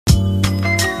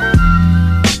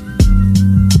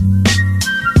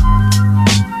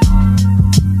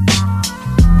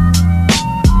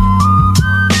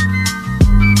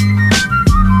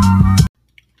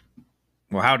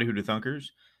howdy, Who to Thunkers.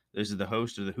 This is the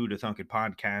host of the Who to Thunk It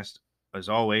podcast. As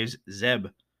always, Zeb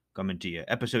coming to you.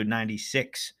 Episode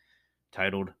 96,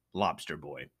 titled Lobster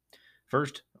Boy.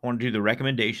 First, I want to do the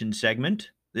recommendation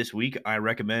segment. This week, I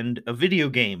recommend a video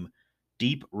game,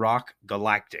 Deep Rock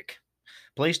Galactic.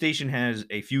 PlayStation has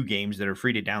a few games that are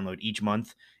free to download each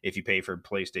month if you pay for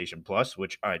PlayStation Plus,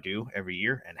 which I do every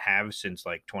year and have since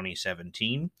like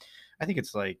 2017. I think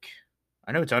it's like,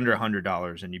 I know it's under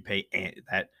 $100 and you pay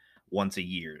that once a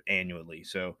year annually.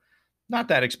 So not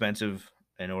that expensive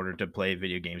in order to play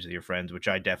video games with your friends, which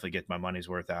I definitely get my money's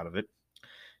worth out of it.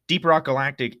 Deep Rock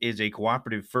Galactic is a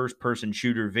cooperative first-person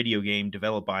shooter video game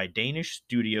developed by Danish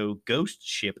studio Ghost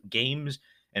Ship Games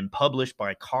and published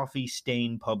by Coffee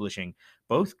Stain Publishing.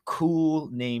 Both cool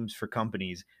names for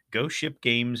companies, Ghost Ship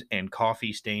Games and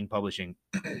Coffee Stain Publishing.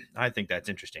 I think that's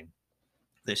interesting.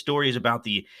 The story is about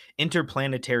the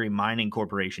interplanetary mining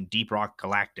corporation Deep Rock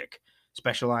Galactic,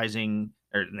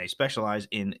 they specialize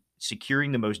in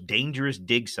securing the most dangerous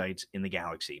dig sites in the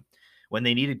galaxy. When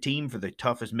they need a team for the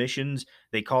toughest missions,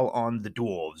 they call on the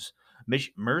dwarves,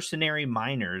 mercenary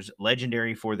miners,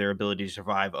 legendary for their ability to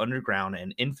survive underground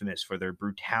and infamous for their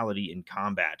brutality in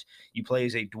combat. You play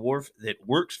as a dwarf that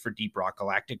works for Deep Rock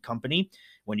Galactic Company.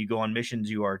 When you go on missions,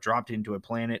 you are dropped into a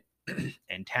planet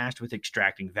and tasked with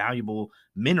extracting valuable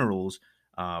minerals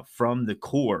from the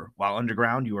core. While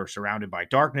underground, you are surrounded by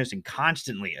darkness and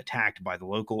constantly attacked by the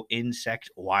local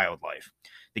insect wildlife.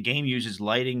 The game uses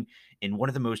lighting in one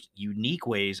of the most unique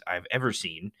ways I've ever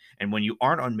seen, and when you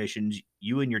aren't on missions,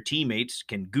 you and your teammates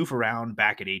can goof around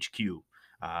back at HQ.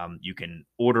 You can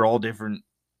order all different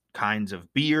kinds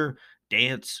of beer,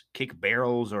 dance, kick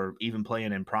barrels, or even play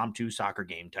an impromptu soccer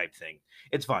game type thing.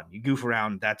 It's fun. You goof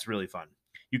around. That's really fun.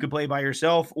 You can play by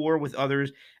yourself or with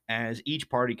others, as each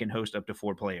party can host up to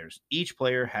 4 players. Each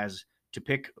player has to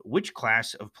pick which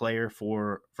class of player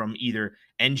from either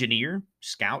engineer,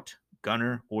 scout,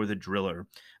 gunner, or the driller,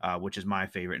 which is my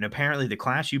favorite. And apparently the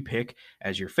class you pick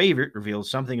as your favorite reveals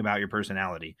something about your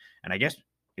personality. And I guess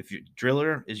if your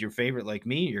driller is your favorite like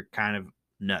me, you're kind of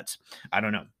nuts. I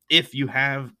don't know. If you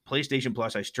have PlayStation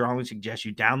Plus, I strongly suggest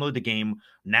you download the game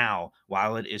now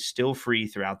while it is still free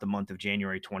throughout the month of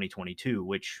January 2022,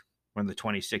 which we're on the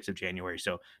 26th of January,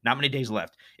 so not many days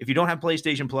left. If you don't have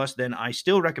PlayStation Plus, then I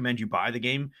still recommend you buy the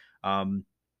game.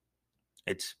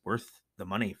 It's worth the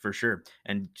money for sure.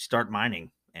 And start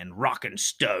mining and rock and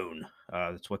stone.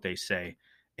 That's what they say.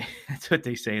 That's what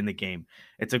they say in the game.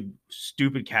 It's a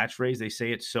stupid catchphrase. They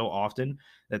say it so often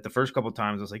that the first couple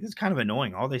times I was like, this is kind of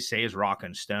annoying. All they say is rock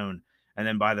and stone. And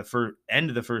then by the end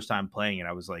of the first time playing it,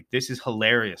 I was like, this is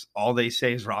hilarious. All they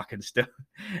say is rock and stone.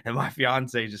 And my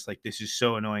fiance is just like, this is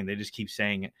so annoying. They just keep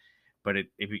saying it. But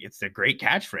it's a great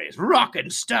catchphrase. Rock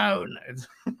and stone.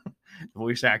 The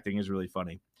voice acting is really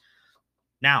funny.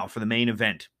 Now, for the main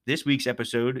event. This week's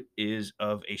episode is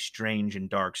of a strange and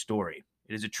dark story.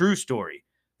 It is a true story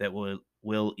that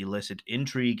will elicit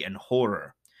intrigue and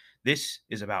horror. This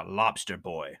is about Lobster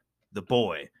Boy, the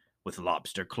boy with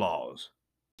lobster claws.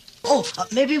 Oh,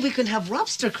 maybe we can have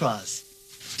lobster claws.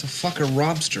 What the fuck are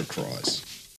lobster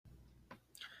claws?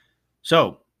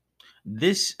 So,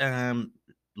 this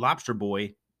Lobster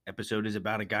Boy episode is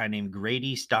about a guy named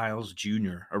Grady Stiles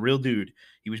Jr., a real dude.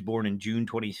 He was born in June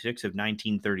 26th of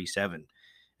 1937.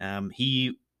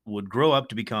 He would grow up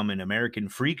to become an American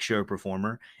freak show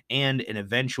performer and an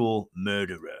eventual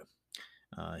murderer.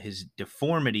 His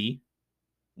deformity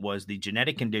was the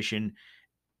genetic condition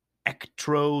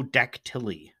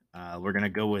ectrodactyly. We're going to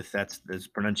go with that's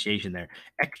pronunciation there,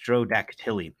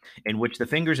 ectrodactyly, in which the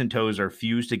fingers and toes are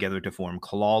fused together to form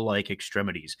claw-like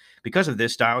extremities. Because of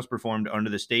this, Stiles performed under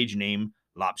the stage name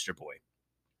Lobster Boy.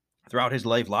 Throughout his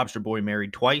life, Lobster Boy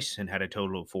married twice and had a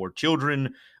total of 4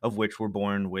 children, two of which were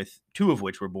born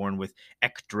with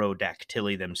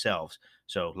ectrodactyly themselves.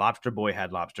 So Lobster Boy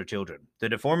had lobster children. The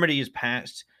deformity is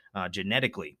passed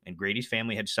genetically, and Grady's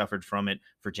family had suffered from it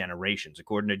for generations.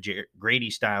 According to Grady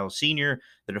Stiles Sr.,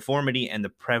 the deformity and the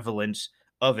prevalence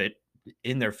of it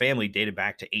in their family dated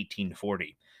back to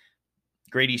 1840.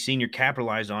 Grady Sr.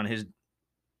 capitalized on his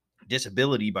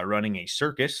disability by running a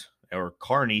circus or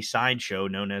carny sideshow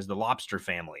known as the Lobster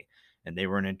Family, and they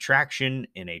were an attraction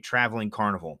in a traveling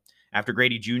carnival. After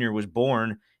Grady Jr. was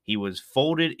born, he was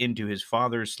folded into his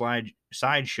father's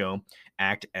sideshow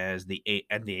act at the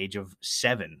age of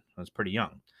 7. That's pretty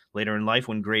young. Later in life,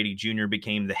 when Grady Jr.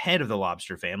 became the head of the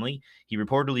Lobster Family, he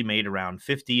reportedly made around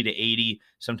 $50 to $80,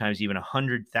 sometimes even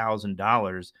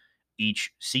 $100,000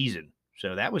 each season.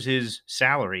 So that was his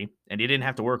salary, and he didn't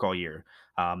have to work all year.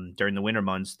 During the winter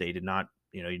months, they did not,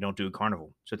 you don't do a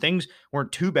carnival. So things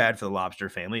weren't too bad for the Lobster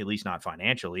Family, at least not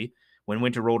financially. When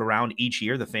winter rolled around each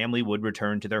year, the family would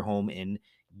return to their home in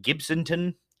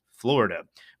Gibsonton, Florida,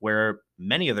 where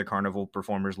many other carnival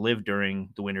performers lived during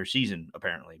the winter season,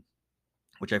 apparently,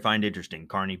 which I find interesting.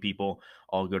 Carny people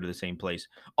all go to the same place.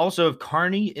 Also, if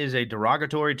carny is a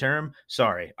derogatory term,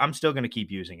 sorry, I'm still going to keep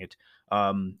using it.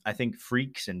 I think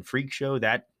freaks and freak show,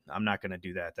 that I'm not going to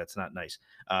do that. That's not nice.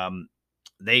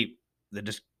 The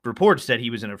report said he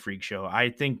was in a freak show.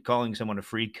 I think calling someone a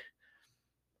freak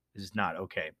is not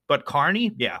okay. But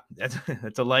carny, yeah,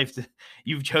 that's a life that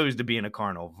you've chose to be in a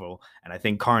carnival, and I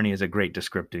think carny is a great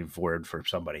descriptive word for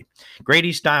somebody.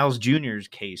 Grady Stiles Jr.'s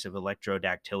case of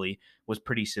electrodactyly was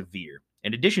pretty severe.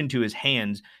 In addition to his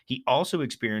hands, he also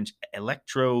experienced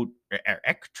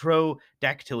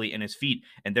ectrodactyly in his feet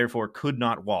and therefore could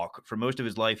not walk. For most of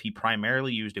his life, he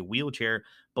primarily used a wheelchair,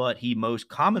 but he most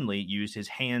commonly used his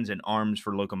hands and arms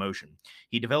for locomotion.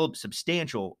 He developed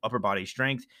substantial upper body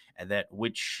strength,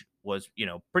 which was,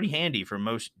 pretty handy for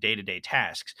most day-to-day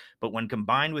tasks. But when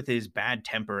combined with his bad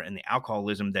temper and the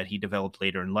alcoholism that he developed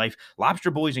later in life,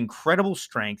 Lobster Boy's incredible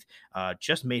strength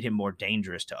just made him more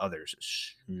dangerous to others.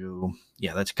 So,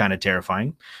 yeah, that's kind of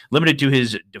terrifying. Limited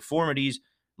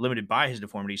by his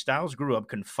deformities, Stiles grew up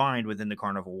confined within the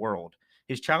carnival world.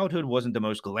 His childhood wasn't the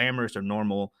most glamorous or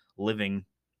normal living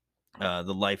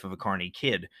the life of a carny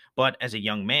kid, but as a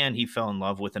young man, he fell in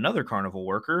love with another carnival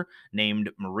worker named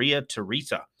Maria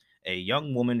Teresa, a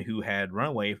young woman who had run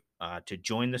away to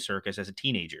join the circus as a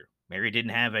teenager. Mary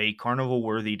didn't have a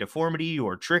carnival-worthy deformity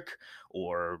or trick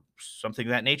or something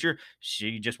of that nature.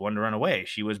 She just wanted to run away.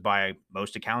 She was, by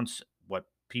most accounts, what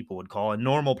people would call a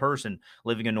normal person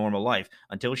living a normal life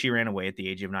until she ran away at the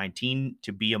age of 19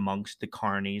 to be amongst the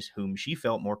carnies whom she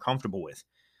felt more comfortable with.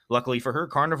 Luckily for her,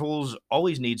 carnivals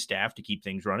always need staff to keep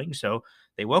things running, so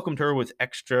they welcomed her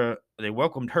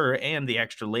and the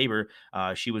extra labor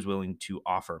she was willing to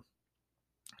offer.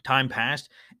 Time passed,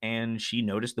 and she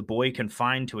noticed the boy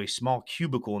confined to a small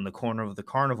cubicle in the corner of the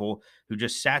carnival who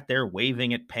just sat there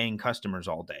waving at paying customers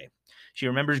all day. She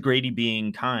remembers Grady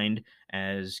being kind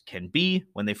as can be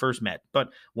when they first met, but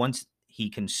once he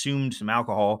consumed some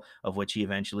alcohol, of which he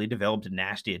eventually developed a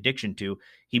nasty addiction to,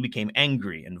 he became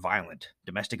angry and violent.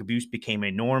 Domestic abuse became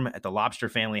a norm at the Lobster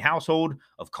family household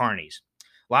of carnies.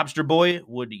 Lobster Boy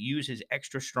would use his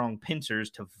extra strong pincers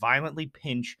to violently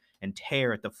pinch and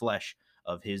tear at the flesh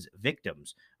of his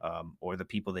victims, or the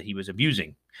people that he was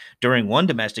abusing. During one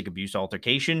domestic abuse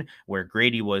altercation where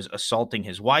Grady was assaulting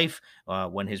his wife,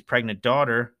 when his pregnant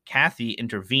daughter, Kathy,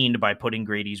 intervened by putting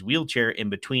Grady's wheelchair in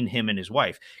between him and his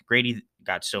wife. Grady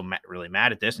got really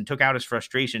mad at this and took out his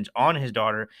frustrations on his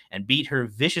daughter and beat her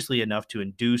viciously enough to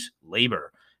induce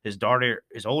labor. His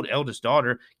eldest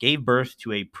daughter, gave birth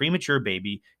to a premature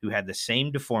baby who had the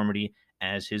same deformity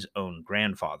as his own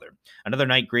grandfather. Another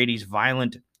night, Grady's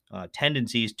violent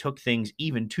tendencies took things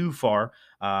even too far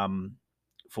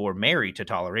for Mary to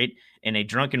tolerate. In a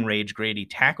drunken rage, Grady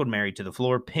tackled Mary to the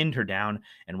floor, pinned her down,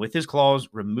 and with his claws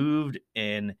removed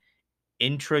an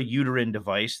intrauterine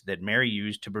device that Mary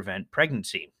used to prevent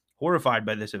pregnancy. Horrified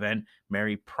by this event,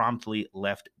 Mary promptly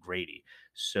left Grady.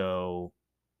 So,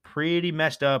 pretty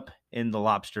messed up in the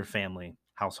Lobster family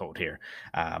household here.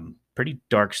 Pretty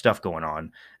dark stuff going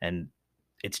on, and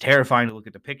it's terrifying to look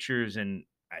at the pictures, and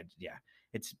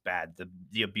it's bad.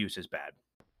 The abuse is bad.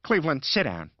 Cleveland, sit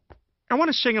down. I want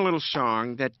to sing a little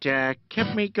song that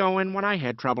kept me going when I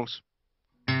had troubles.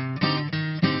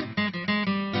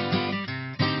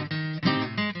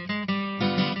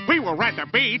 We were at the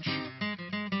beach.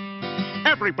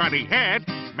 Everybody had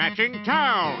matching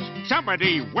towels.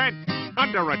 Somebody went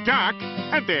under a dock,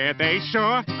 and there they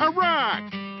saw a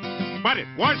rock. But it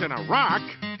wasn't a rock.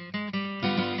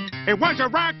 It was a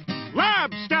rock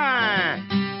lobster.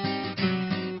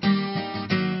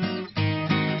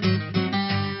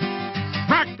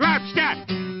 Rock lobster!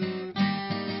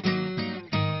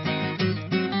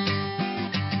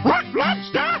 Rock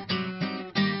lobster!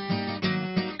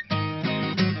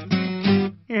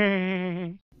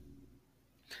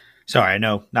 Sorry, I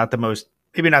know,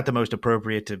 maybe not the most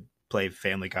appropriate to play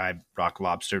Family Guy Rock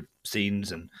Lobster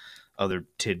scenes and other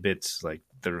tidbits like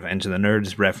the Revenge of the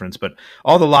Nerds reference, but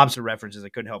all the lobster references, I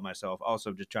couldn't help myself.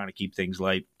 Also, just trying to keep things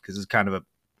light because it's kind of a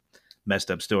messed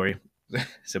up story.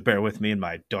 So bear with me in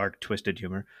my dark, twisted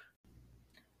humor.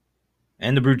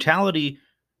 And the brutality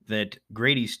that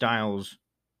Grady Stiles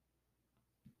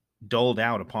doled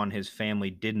out upon his family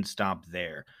didn't stop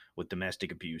there with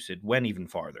domestic abuse. It went even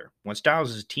farther. When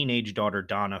Stiles' teenage daughter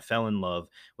Donna fell in love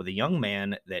with a young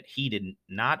man that he did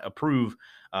not approve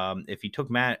if he took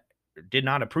did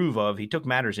not approve of, he took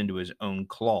matters into his own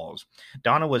claws.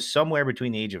 Donna was somewhere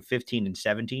between the age of 15 and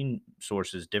 17.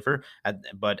 Sources differ,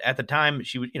 but at the time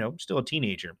she was, still a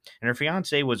teenager, and her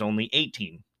fiance was only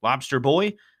 18. Lobster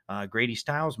Boy, Grady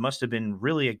Stiles, must have been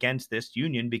really against this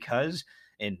union because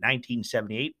in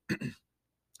 1978,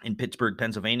 in Pittsburgh,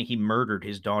 Pennsylvania, he murdered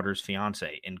his daughter's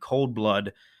fiance in cold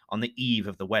blood on the eve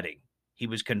of the wedding. He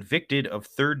was convicted of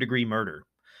third-degree murder.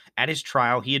 At his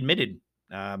trial, he admitted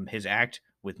his act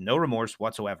with no remorse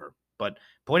whatsoever, but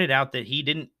pointed out that he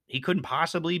couldn't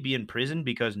possibly be in prison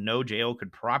because no jail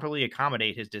could properly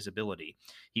accommodate his disability.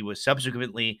 He was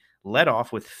subsequently let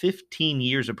off with 15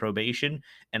 years of probation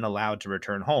and allowed to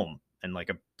return home in like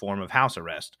a form of house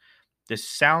arrest. This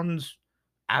sounds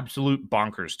absolute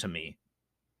bonkers to me.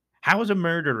 How is a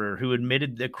murderer who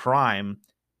admitted the crime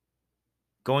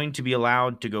going to be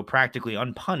allowed to go practically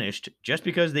unpunished just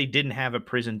because they didn't have a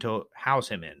prison to house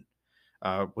him in?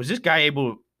 Was this guy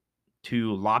able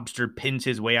to lobster pins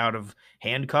his way out of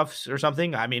handcuffs or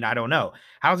something? I mean, I don't know.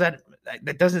 How's that?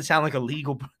 That doesn't sound like a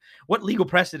legal. What legal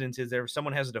precedence is there if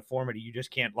someone has a deformity? You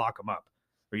just can't lock them up,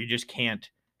 or you just can't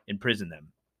imprison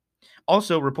them.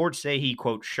 Also, reports say he,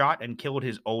 quote, shot and killed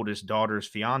his oldest daughter's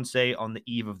fiance on the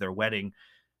eve of their wedding.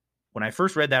 When I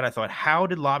first read that, I thought, how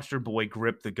did Lobster Boy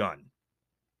grip the gun?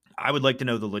 I would like to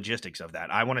know the logistics of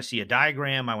that. I want to see a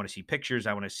diagram. I want to see pictures.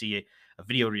 I want to see a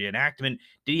video reenactment.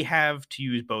 Did he have to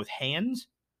use both hands?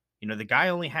 The guy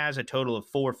only has a total of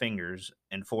 4 fingers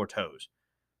and 4 toes.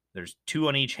 There's 2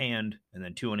 on each hand and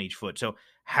then 2 on each foot. So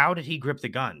how did he grip the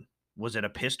gun? Was it a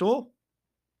pistol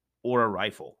or a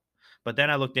rifle? But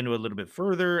then I looked into it a little bit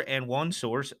further, and one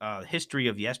source,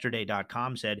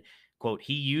 historyofyesterday.com, said, quote,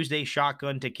 he used a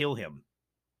shotgun to kill him.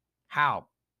 How?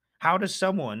 How does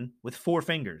someone with 4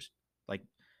 fingers, like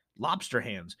lobster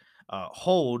hands,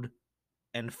 hold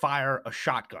and fire a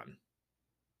shotgun?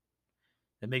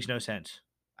 It makes no sense.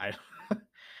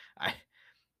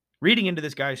 Reading into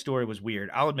this guy's story was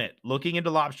weird. I'll admit, looking into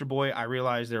Lobster Boy, I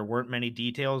realized there weren't many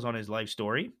details on his life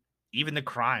story, even the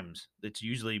crimes. It's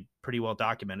usually pretty well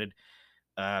documented.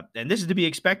 And this is to be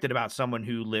expected about someone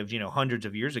who lived, hundreds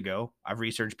of years ago. I've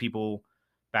researched people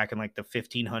back in like the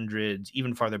 1500s,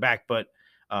 even farther back, but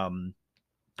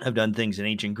I've done things in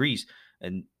ancient Greece,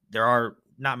 and there are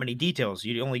not many details.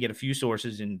 You only get a few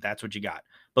sources, and that's what you got.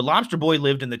 But Lobster Boy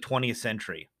lived in the 20th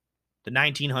century, the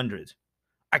 1900s.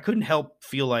 I couldn't help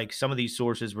feel like some of these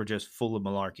sources were just full of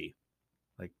malarkey.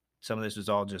 Like some of this was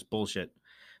all just bullshit.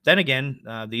 Then again,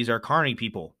 these are carny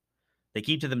people. They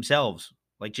keep to themselves,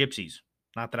 like gypsies.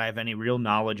 Not that I have any real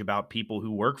knowledge about people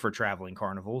who work for traveling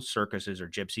carnivals, circuses, or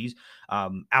gypsies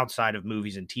outside of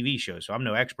movies and TV shows. So I'm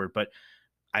no expert, but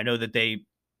I know that they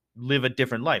live a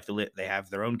different life. They have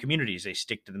their own communities. They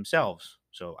stick to themselves.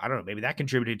 So I don't know. Maybe that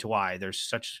contributed to why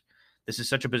this is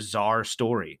such a bizarre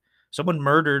story.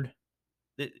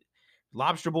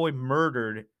 Lobster Boy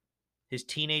murdered his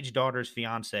teenage daughter's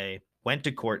fiance, went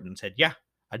to court and said, yeah,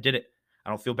 I did it. I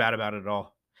don't feel bad about it at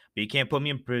all. But you can't put me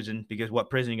in prison because what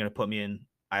prison are you going to put me in?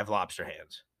 I have lobster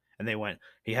hands. And they went,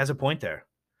 he has a point there.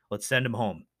 Let's send him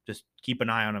home. Just keep an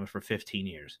eye on him for 15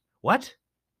 years. What?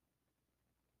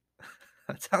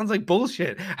 That sounds like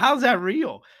bullshit. How's that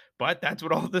real? But that's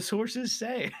what all the sources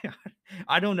say.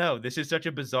 I don't know. This is such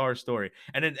a bizarre story.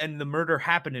 And the murder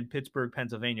happened in Pittsburgh,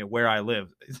 Pennsylvania, where I live.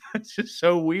 It's just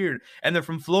so weird. And they're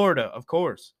from Florida, of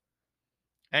course.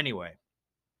 Anyway,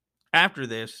 after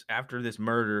this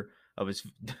murder of his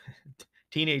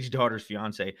teenage daughter's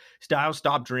fiance, Stiles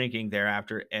stopped drinking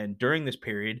thereafter. And during this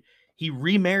period, he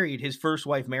remarried his first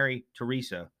wife, Mary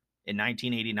Teresa, in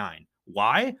 1989.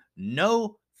 Why?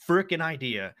 No freaking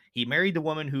idea. He married the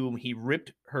woman whom he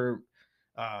ripped her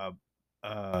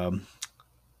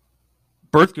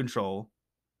birth control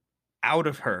out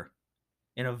of her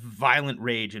in a violent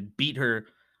rage and beat her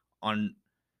on.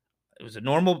 It was a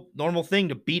normal thing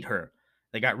to beat her.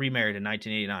 They got remarried in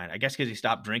 1989. I guess because he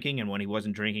stopped drinking, and when he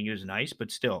wasn't drinking, he was nice, but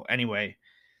still. Anyway,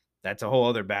 that's a whole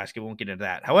other basket. Won't get into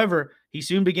that. However, he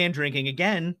soon began drinking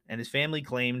again, and his family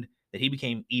claimed that he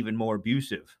became even more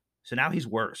abusive. So now he's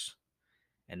worse.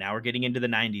 And now we're getting into the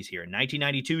 90s here. In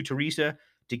 1992, Teresa,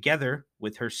 together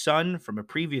with her son from a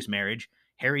previous marriage,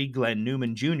 Harry Glenn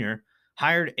Newman Jr.,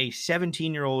 hired a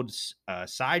 17-year-old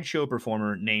sideshow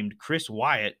performer named Chris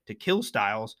Wyatt to kill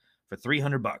Stiles for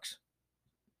 $300.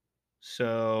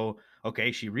 So,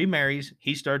 okay, she remarries.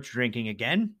 He starts drinking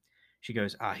again. She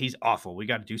goes, he's awful. We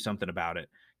got to do something about it.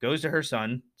 Goes to her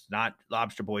son. It's not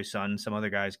Lobster Boy's son, some other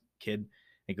guy's kid.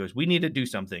 And goes, we need to do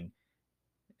something.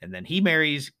 And then he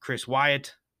marries Chris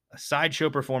Wyatt, a sideshow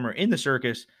performer in the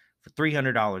circus, for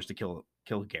 $300 to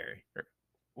kill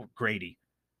Grady.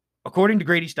 According to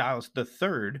Grady Stiles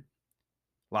III,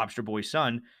 Lobster Boy's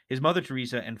son, his mother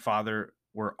Teresa and father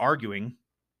were arguing,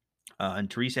 and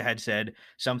Teresa had said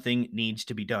something needs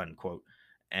to be done, quote.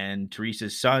 And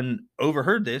Teresa's son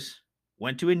overheard this,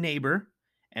 went to a neighbor,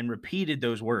 and repeated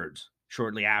those words.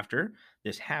 Shortly after,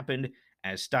 this happened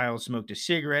as Stiles smoked a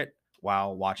cigarette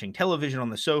while watching television on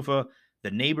the sofa.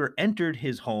 The neighbor entered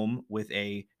his home with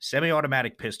a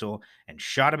semi-automatic pistol and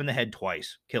shot him in the head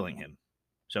twice, killing him.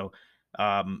 So,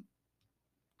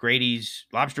 Grady's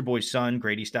Lobster Boy's son,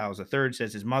 Grady Stiles III,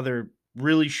 says his mother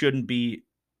really shouldn't be,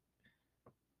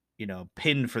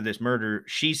 pinned for this murder.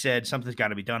 She said something's got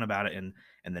to be done about it, and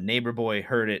the neighbor boy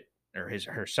heard it, or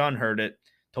her son heard it,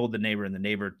 told the neighbor, and the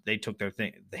neighbor, they took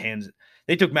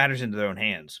they took matters into their own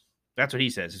hands. That's what he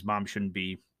says. His mom shouldn't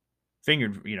be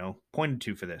fingered, pointed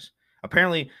to for this.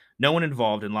 Apparently, no one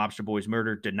involved in Lobster Boy's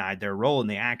murder denied their role in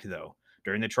the act, though.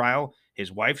 During the trial,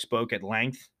 his wife spoke at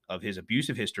length of his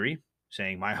abusive history,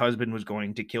 saying, "My husband was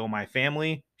going to kill my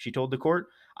family," she told the court.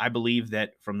 I believe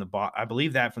that from the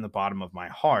bottom of my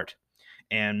heart."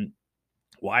 And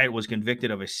Wyatt was convicted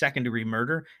of a second-degree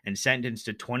murder and sentenced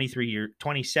to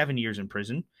 27 years in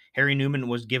prison. Harry Newman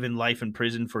was given life in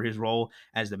prison for his role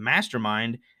as the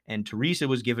mastermind, and Teresa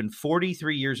was given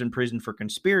 43 years in prison for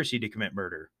conspiracy to commit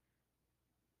murder.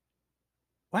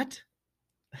 What?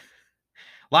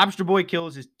 Lobster Boy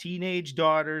kills his teenage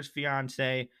daughter's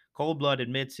fiance. Cold blood,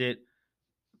 admits it.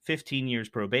 15 years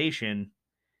probation.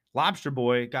 Lobster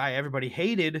Boy, guy everybody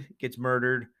hated, gets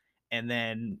murdered, and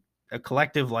then a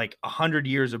collective 100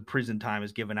 years of prison time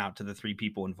is given out to the three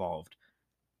people involved.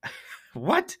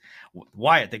 What?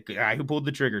 Wyatt, the guy who pulled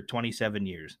the trigger, 27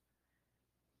 years.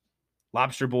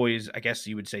 Lobster Boy's, I guess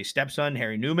you would say, stepson,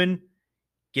 Harry Newman,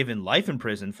 given life in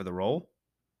prison for the role.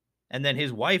 And then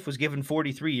his wife was given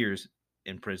 43 years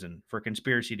in prison for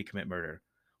conspiracy to commit murder.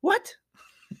 What?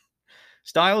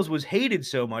 Stiles was hated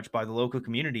so much by the local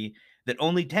community that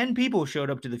only 10 people showed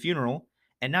up to the funeral,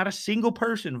 and not a single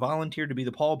person volunteered to be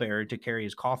the pallbearer to carry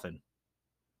his coffin.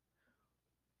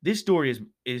 This story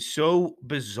is so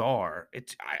bizarre.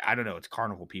 I don't know, it's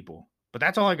carnival people. But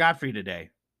that's all I got for you today.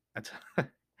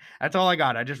 That's all I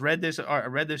got. I just read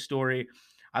this story.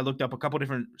 I looked up a couple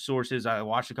different sources. I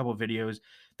watched a couple of videos.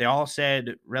 They all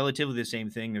said relatively the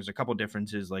same thing. There's a couple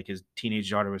differences, like his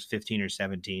teenage daughter was 15 or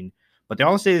 17, but they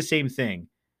all say the same thing.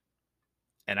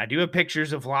 And I do have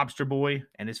pictures of Lobster Boy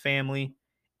and his family.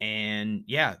 And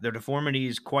yeah, their deformity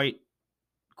is quite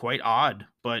odd,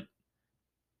 but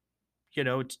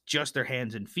it's just their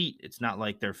hands and feet. It's not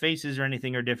like their faces or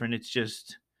anything are different. It's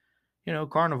just,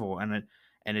 carnival.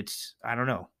 And it's, I don't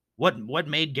know what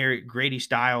made Grady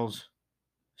Stiles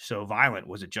so violent.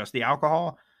 Was it just the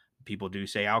alcohol? People do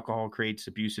say alcohol creates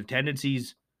abusive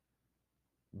tendencies.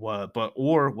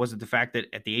 Or was it the fact that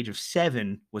at the age of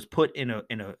 7 was put in a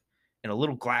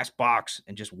little glass box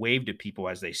and just waved at people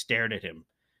as they stared at him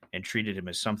and treated him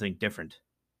as something different?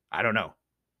 I don't know.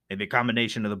 Maybe a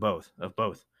combination of both.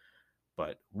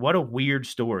 But what a weird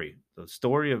story. The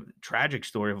tragic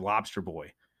story of Lobster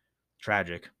Boy.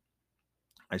 Tragic.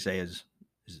 I say his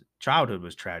childhood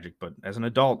was tragic, but as an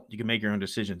adult, you can make your own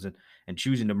decisions, and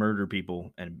choosing to murder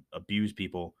people and abuse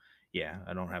people. Yeah,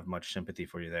 I don't have much sympathy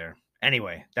for you there.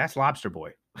 Anyway, that's Lobster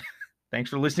Boy. Thanks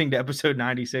for listening to episode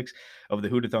 96 of the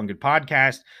Who Da Thunk It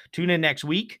podcast. Tune in next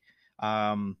week.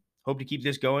 Hope to keep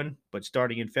this going, but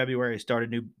starting in February, I start a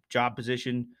new job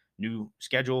position, new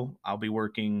schedule. I'll be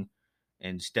working,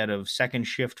 instead of second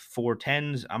shift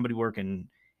 410s, I'm going to be working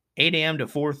 8 a.m. to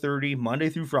 4:30 Monday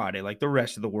through Friday, like the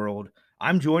rest of the world.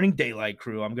 I'm joining Daylight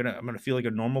Crew. I'm gonna feel like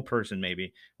a normal person,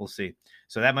 maybe. We'll see.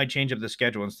 So that might change up the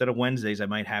schedule. Instead of Wednesdays, I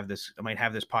might have this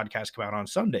podcast come out on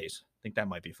Sundays. I think that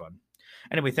might be fun.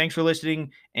 Anyway, thanks for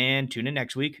listening, and tune in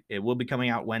next week. It will be coming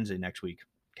out Wednesday next week.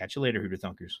 Catch you later, Who Da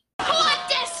Thunkers. Court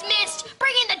dismissed!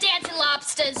 Bring in the dancing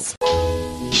lobsters!